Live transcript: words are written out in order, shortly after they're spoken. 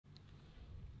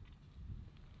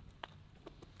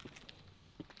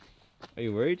Are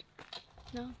you worried?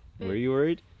 No. Babe. Were you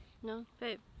worried? No,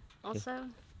 babe. Also,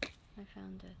 I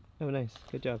found it. Oh, nice.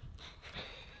 Good job.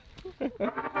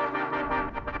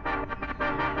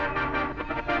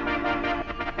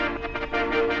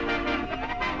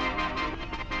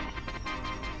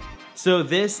 So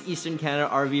this Eastern Canada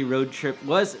RV road trip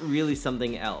was really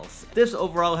something else. This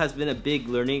overall has been a big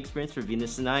learning experience for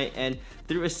Venus and I, and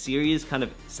through a series kind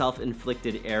of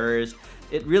self-inflicted errors,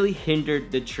 it really hindered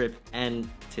the trip and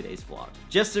today's vlog.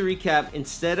 Just to recap,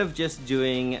 instead of just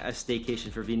doing a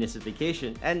staycation for Venus'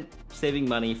 vacation and saving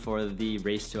money for the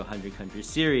Race to 100 Countries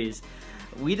series,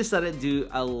 we decided to do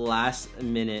a last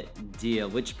minute deal,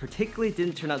 which particularly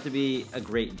didn't turn out to be a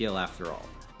great deal after all.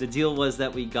 The deal was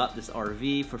that we got this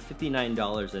RV for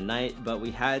 $59 a night, but we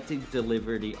had to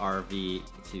deliver the RV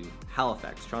to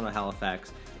Halifax, Toronto,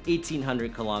 Halifax,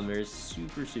 1,800 kilometers,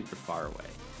 super far away.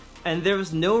 And there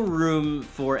was no room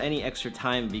for any extra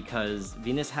time because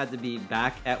Venus had to be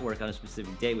back at work on a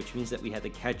specific day, which means that we had to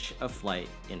catch a flight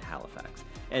in Halifax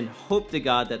and hope to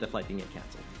God that the flight didn't get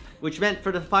canceled. Which meant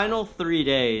for the final 3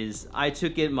 days, I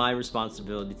took it my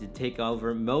responsibility to take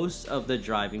over most of the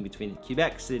driving between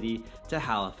Quebec City to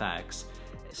Halifax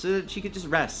so that she could just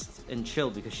rest and chill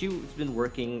because she's been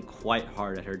working quite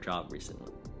hard at her job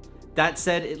recently. That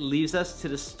said, it leaves us to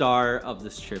the star of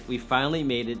this trip. We finally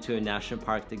made it to a national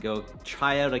park to go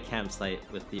try out a campsite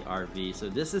with the RV. So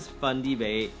this is Fundy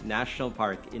Bay National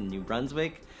Park in New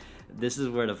Brunswick. This is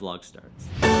where the vlog starts.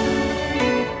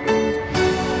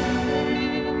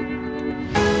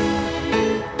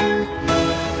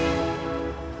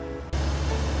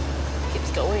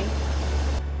 Keeps going.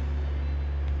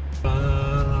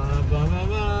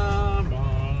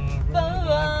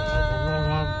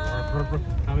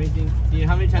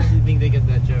 How many times do you think they get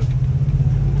that joke?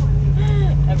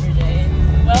 Every day.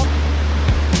 Well,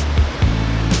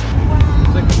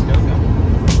 It's like a scout gun.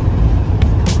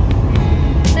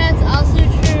 that's also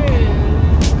true.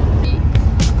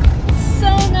 So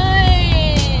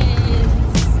nice.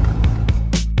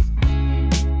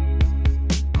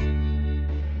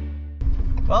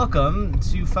 Welcome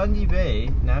to Fundy Bay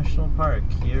National Park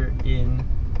here in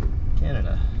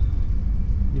Canada,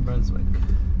 New Brunswick. What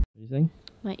do you think?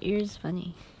 My ear's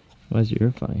funny Why is your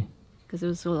ear funny? because it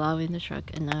was so loud in the truck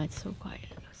and now it's so quiet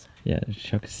outside. Yeah, the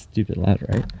truck is stupid loud,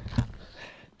 right?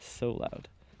 So loud.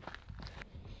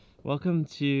 Welcome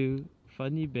to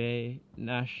Fundy Bay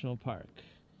National Park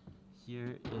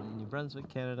here in New Brunswick,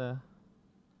 Canada.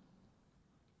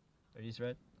 Are these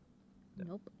red?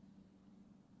 Nope.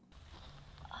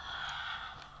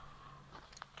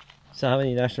 So how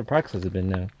many national parks has it been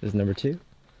now? This is number 2?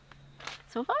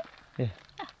 So far? Yeah.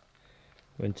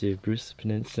 Went to Bruce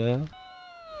Peninsula.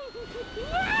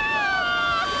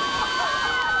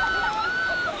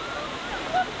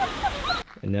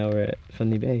 And now we're at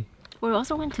Fundy Bay. We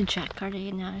also went to Jacare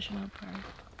National Park.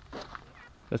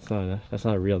 That's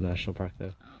not a real national park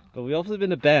though. But we also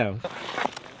been to Banff.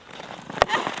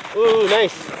 Ooh,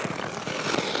 nice!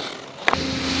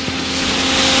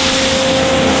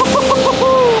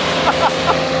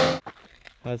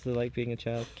 How's it like being a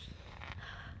child?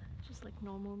 Just like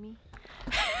normal me.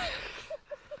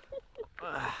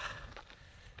 I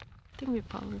think we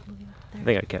probably up there. I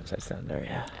think our campsite's down there,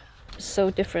 yeah. So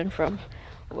different from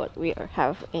what we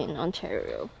have in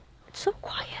Ontario. It's so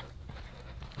quiet.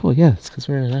 Well, yeah, it's because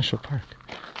we're in a national park.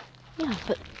 Yeah,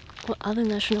 but what other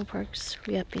national parks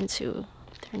we have been to,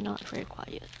 they're not very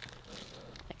quiet.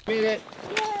 Made it!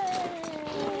 Yay!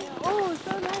 Oh,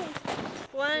 so nice.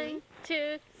 1,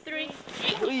 2,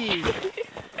 3.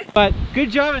 But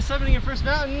good job at summiting your first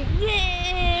mountain! Yay!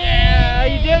 Yeah,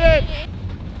 you did it!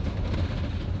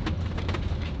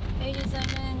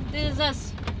 87. This is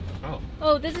us. Oh.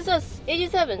 Oh, this is us.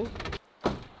 87.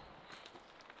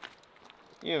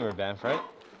 You remember Banff, right?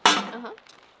 Uh-huh.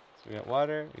 So we got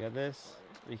water, we got this.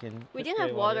 We didn't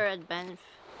have water at Banff.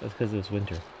 That's because it was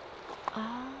winter.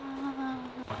 Ah.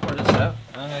 Pour this out.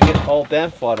 I'm gonna get all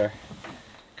Banff water.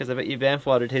 Because I bet you Banff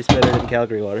water tastes better than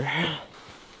Calgary water.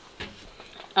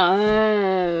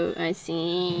 Oh, I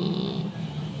see.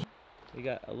 We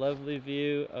got a lovely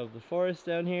view of the forest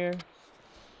down here.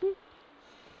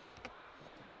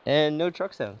 And no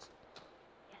truck sounds.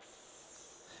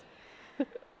 Yes.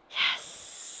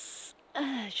 Yes.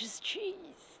 Just cheese.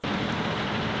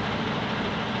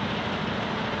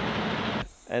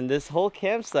 And this whole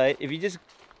campsite, if you just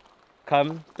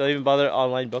come, don't even bother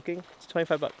online booking, it's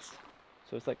 25 bucks.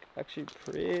 So it's like actually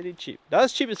pretty cheap. Not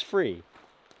as cheap as free,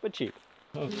 but cheap.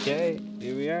 Okay,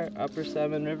 here we are, Upper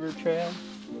Salmon River Trail.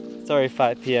 It's already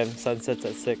 5 p.m., sunset's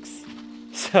at 6.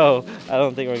 So I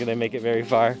don't think we're gonna make it very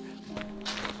far.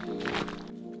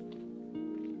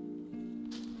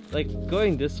 like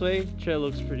going this way, trail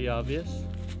looks pretty obvious.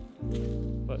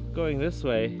 But going this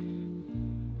way,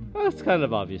 well, it's kind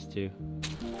of obvious too.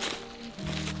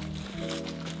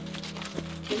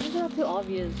 This is not too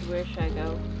obvious. Where should I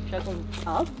go? Should I go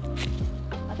up?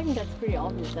 I think that's pretty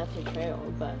obvious. That's a trail,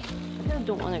 but I kind of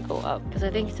don't want to go up because I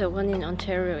think the one in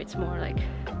Ontario, it's more like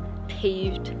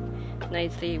paved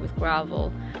nicely with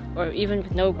gravel, or even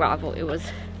with no gravel, it was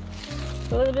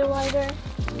a little bit wider,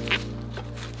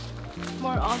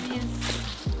 more obvious,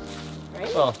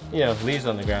 right? Well, you know, leaves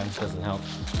on the ground doesn't help.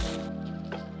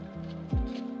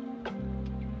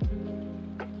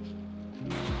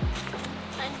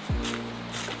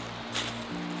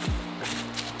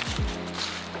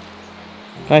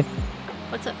 Hi.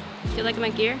 What's up? Do you like my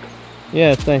gear?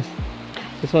 Yeah, it's nice.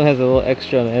 This one has a little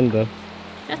extra on the end though.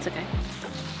 That's okay.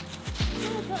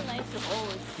 Oh, it's not nice to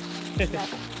hold. Okay.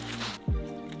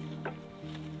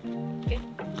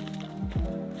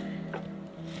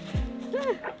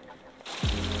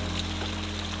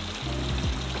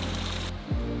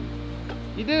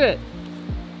 You did it!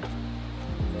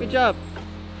 Good job!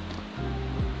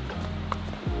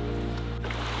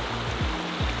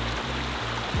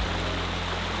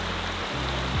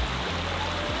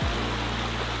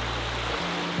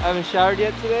 I haven't showered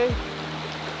yet today.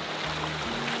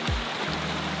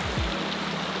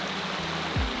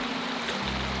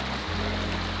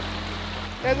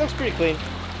 Yeah, it looks pretty clean.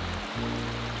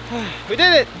 We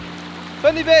did it!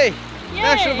 Fundy Bay Yay!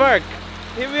 National Park.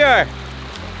 Here we are.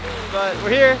 But we're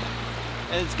here,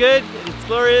 and it's good, and it's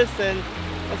glorious, and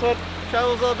that's what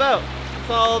travel's all about. It's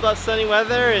not all about sunny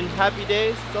weather and happy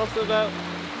days. It's also about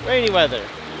rainy weather.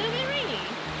 A little bit rainy.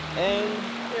 And,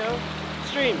 you know,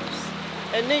 streams,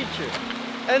 and nature,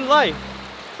 and life.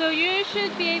 So you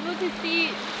should be able to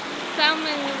see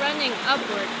salmon running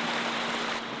upward.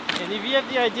 And if you have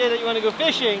the idea that you want to go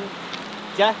fishing,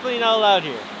 definitely not allowed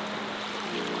here.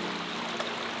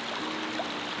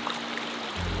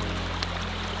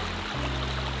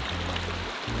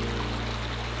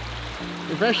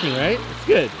 Refreshing, right? It's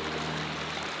good.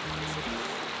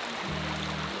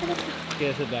 Okay,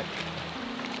 let's head back.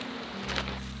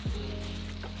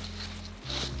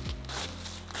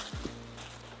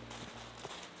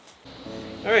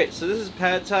 Alright, so this is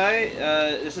pad thai.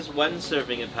 This is one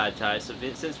serving of pad thai. So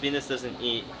since Venus doesn't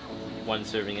eat one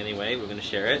serving anyway, we're going to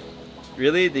share it.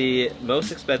 Really, the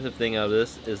most expensive thing out of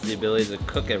this is the ability to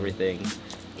cook everything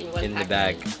in the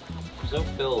bag. There's no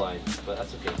fill line, but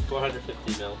that's okay.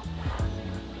 450 mil.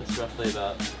 That's roughly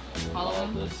about all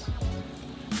of this.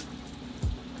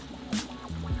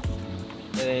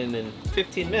 And in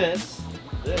 15 minutes,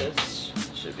 this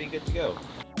should be good to go.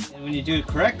 And when you do it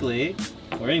correctly,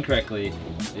 or incorrectly,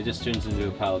 it just turns into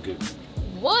a pile of goop.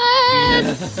 What?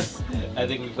 I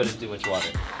think we put in too much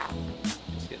water.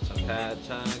 Let's get some pad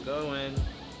thai going.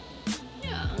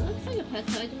 Yeah, it looks like a pad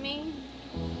thai to me.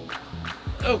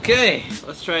 Okay,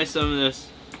 let's try some of this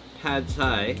pad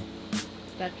thai.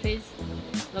 That face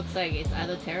looks like it's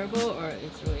either terrible or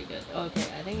it's really good. Okay,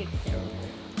 I think it's terrible.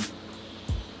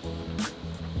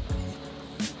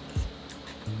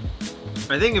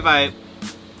 I think if I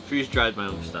freeze dried my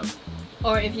own stuff.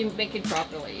 Or if you make it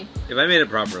properly. If I made it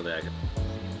properly, I could.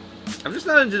 I'm just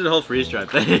not into the whole freeze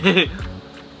dried thing.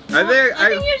 I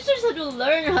think you just have to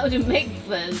learn how to make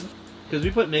this. Because we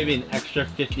put maybe an extra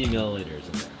 50 milliliters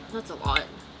in there. That's a lot.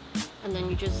 And then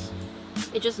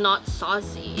it's just not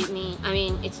saucy. I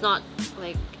mean, it's not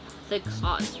like thick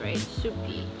sauce, right? It's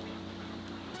soupy.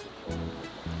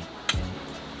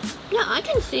 Yeah, I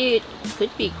can see it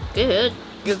could be good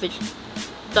if it's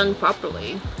done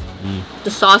properly. The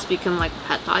sauce become like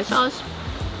pad thai sauce.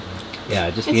 Yeah,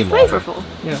 it just it's became flavorful. Water.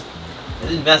 Yeah. I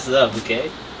didn't mess it up, okay?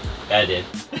 I did.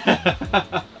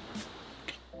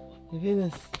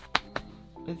 Venus,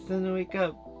 it's time to wake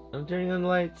up. I'm turning on the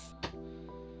lights.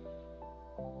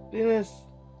 Venus,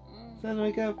 it's time to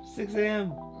wake up. 6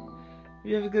 a.m.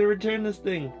 We have to return this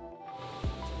thing.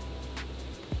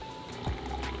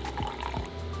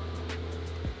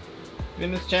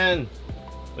 Venus Chan,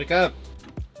 wake up.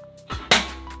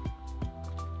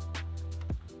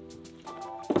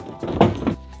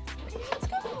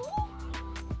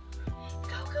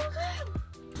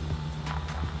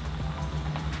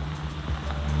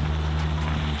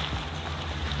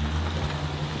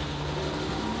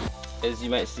 As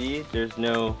you might see, there's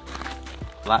no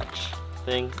latch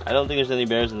thing. I don't think there's any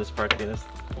bears in this park, Venus.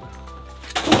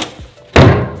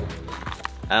 I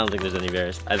don't think there's any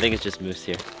bears. I think it's just moose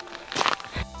here.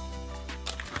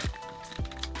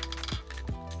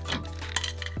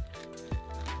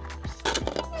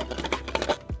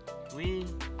 We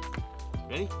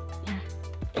ready? Yeah.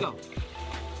 Go.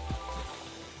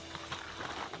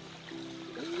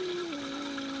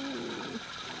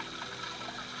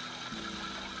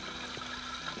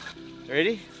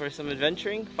 Ready for some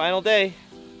adventuring? Final day.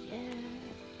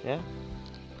 Yeah?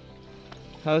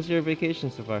 How's your vacation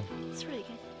so far? It's really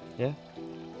good. Yeah?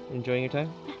 Enjoying your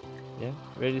time? Yeah?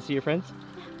 Ready to see your friends?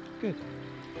 Good.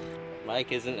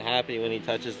 Mike isn't happy when he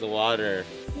touches the water.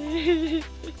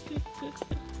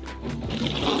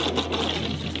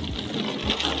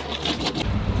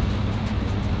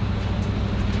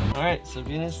 Alright, so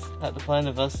Venus had the plan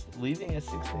of us leaving at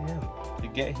 6 a.m. to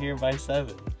get here by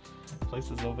 7. The place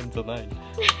is open till 9.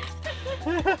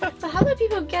 But how do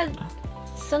people get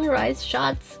sunrise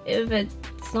shots if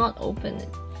it's not open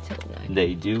till 9?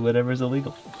 They do whatever's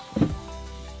illegal.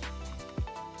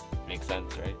 Makes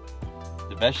sense, right?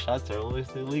 The best shots are always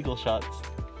the illegal shots.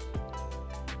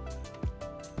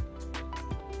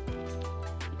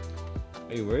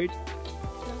 Are you worried?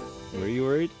 No. Were you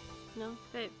worried? No,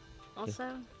 babe. Also,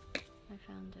 I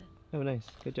found it. Oh, nice.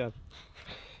 Good job.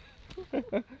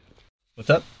 What's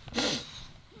up?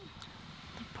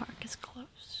 The park is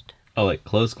closed. Oh, like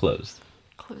closed. Closed.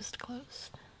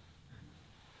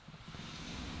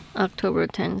 October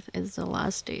 10th is the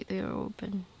last date they are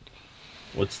open.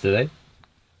 What's today?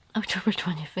 October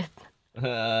 25th.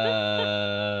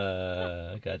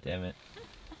 God damn it.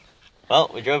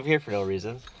 Well, we drove here for no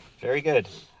reason. Very good.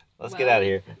 Let's get out of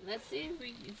here. Let's see if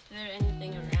is there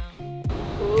anything around.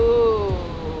 Ooh.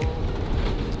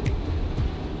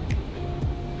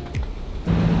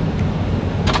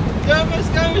 Nova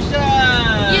Scotia!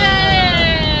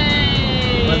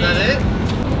 Yay! Was that it?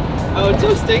 Oh, it's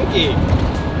so stinky.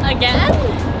 Again?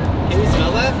 Can you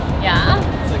smell that? Yeah.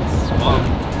 It's like swamp.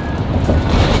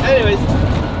 Anyways,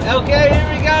 okay, here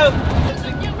we go.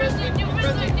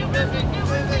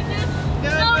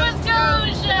 Nova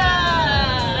Scotia!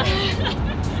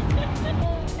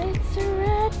 It's a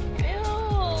red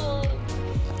field.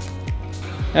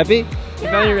 Happy? You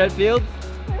found your red fields?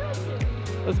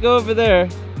 Let's go over there,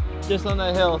 just on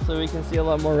that hill, so we can see a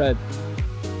lot more red.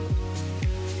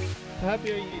 How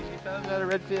happy are you? You found out a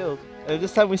red field. And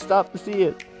this time we stopped to see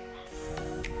it.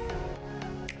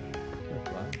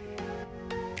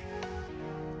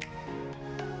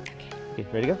 Okay,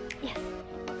 ready to go?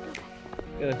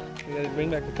 Yes. We gotta bring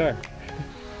back the car.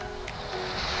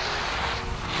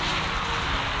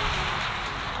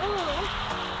 Oh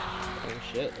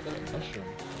shit, I got a mushroom.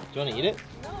 Do you want to eat it?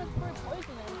 No, it's for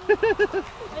poisonous.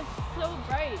 It's so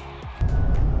bright.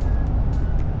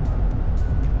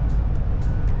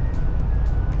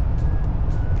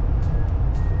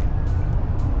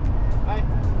 Hi.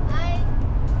 Hi.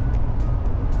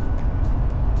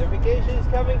 Their vacation is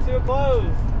coming to a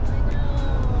close. I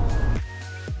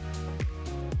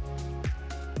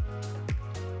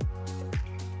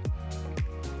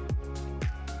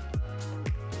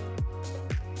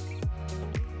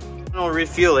know.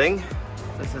 Refueling.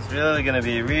 This is really going to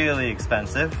be really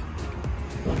expensive.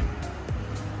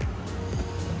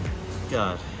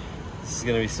 God, this is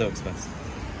going to be so expensive.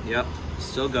 Yep,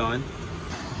 still going.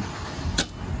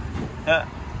 Yeah,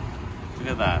 look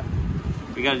at that.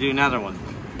 We got to do another one.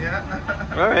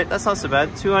 Yeah. All right, that's not so bad.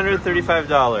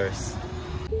 $235.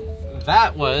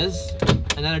 That was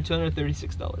another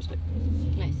 $236.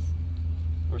 Nice.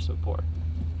 We're so poor.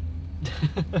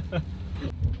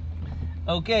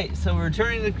 Okay, so we're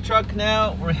returning the truck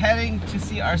now. We're heading to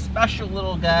see our special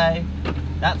little guy.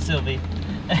 That's Sylvie.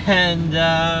 And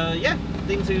yeah,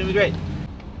 things are gonna be great. Here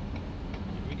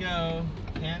we go.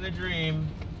 Canada Dream.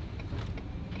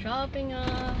 Dropping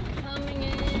off, coming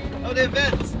in. Oh, they have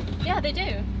vents. Yeah, they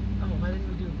do. Oh, why didn't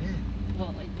we do a vent?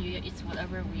 Well, it's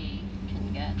whatever we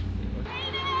can get.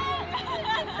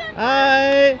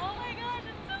 Hi. Oh my gosh,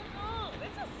 it's so cool.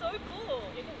 This is so cool.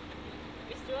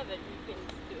 We still have it. You can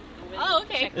do it. Oh,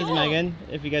 okay. This is Megan,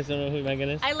 if you guys don't know who Megan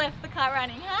is. I left the car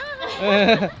running.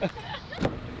 Hi.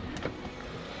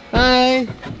 Hi.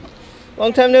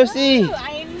 Long time no see. Oh,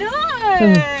 I know.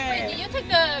 Wait, did you take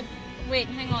the... Wait,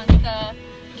 hang on. The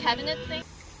cabinet thing?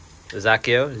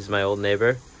 Zacchio, he's my old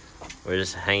neighbor. We're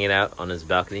just hanging out on his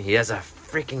balcony. He has a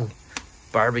freaking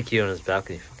barbecue on his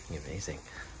balcony. Fucking amazing.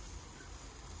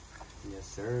 Yes,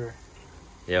 sir.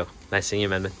 Yo, nice seeing you,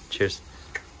 man. Cheers.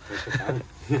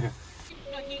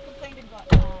 No, he complained about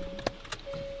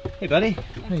Hey, buddy.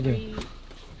 How you doing?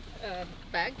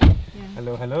 Bag. Yeah.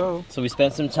 Hello, hello. So we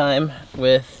spent some time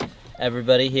with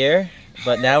everybody here,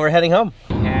 but now we're heading home.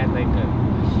 We had like a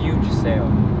huge sale.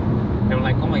 And we're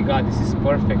like, oh my god, this is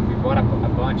perfect. We bought a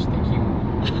bunch thinking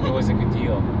it was a good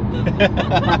deal.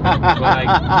 But like,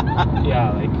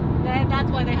 yeah, like... That's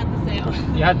why they had the sale.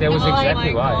 Yeah, that was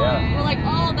exactly why, yeah. We're like,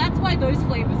 oh, that's why those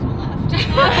flavors were left.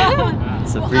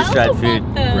 It's a freeze-dried food.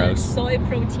 Gross. Soy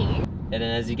protein. And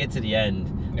then as you get to the end,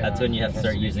 that's when you have to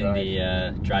start using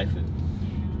the dry food.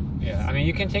 Yeah, I mean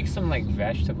you can take some like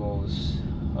vegetables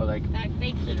or like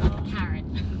They keep carrot.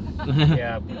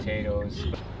 yeah, potatoes.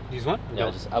 Use one?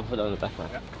 Yeah, I'll put it on the back line.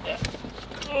 Yeah.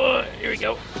 Oh, here we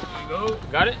go. Here we go.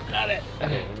 Got it? Got it.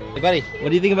 Okay. Hey buddy, what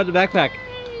do you think about the backpack?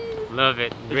 Love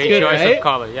it. Great good, choice right? of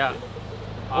color, yeah.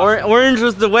 Awesome. Orange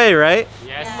was the way, right?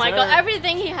 Yes, Oh my sir. god,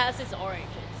 everything he has is oranges.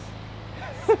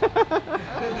 Thanks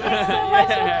so much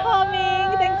for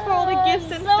coming. Thanks for all the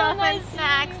gifts and So stuff nice and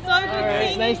snacks. So good Alright,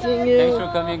 seeing you. Nice guys. seeing you. Thanks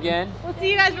for coming again. We'll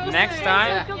see you guys real Next soon.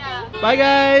 time. Yeah. Bye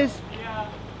guys. Yeah.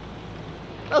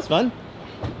 That was fun.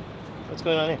 What's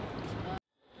going on here?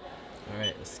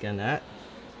 Alright, let's scan that.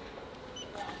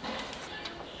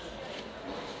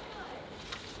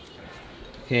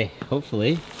 Okay,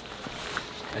 hopefully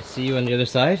I see you on the other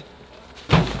side.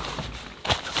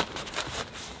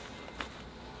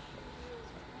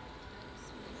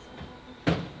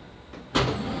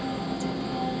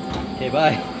 Okay,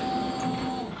 bye.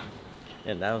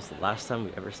 And that was the last time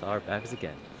we ever saw our bags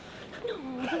again. No,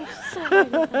 I'm sorry.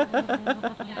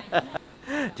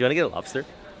 Do you want to get a lobster?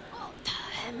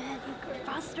 Damn it, you're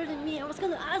faster than me. I was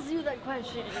gonna ask you that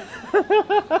question.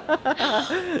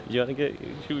 You want to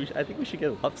get? I think we should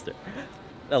get a lobster.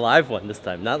 A live one this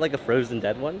time. Not like a frozen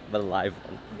dead one, but a live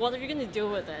one. What are you gonna do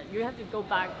with it? You have to go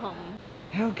back home.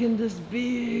 How can this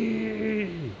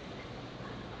be?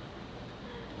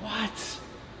 What?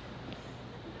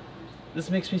 This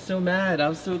makes me so mad.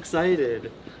 I'm so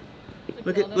excited.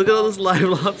 Look at all those live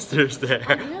lobsters I there.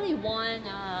 really want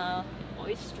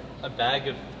oyster. A bag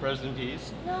of frozen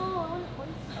peas. No, I want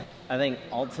oyster. I think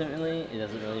ultimately it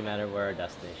doesn't really matter where our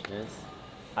destination is.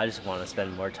 I just want to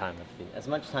spend more time with Venus, as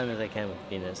much time as I can with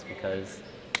Venus, because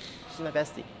she's my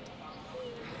bestie.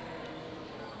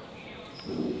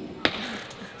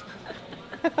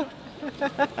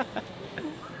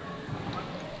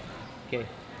 Okay,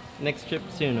 next trip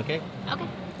soon, okay? Okay.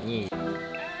 Yeah.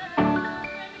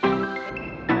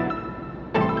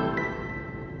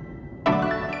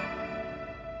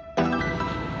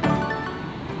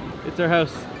 It's our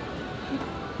house.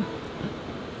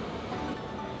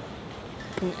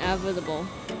 Inevitable.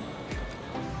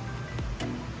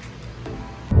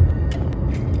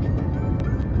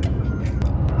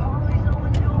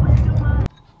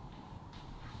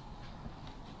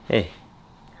 Hey,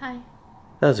 Hi.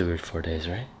 that was a weird 4 days,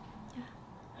 right?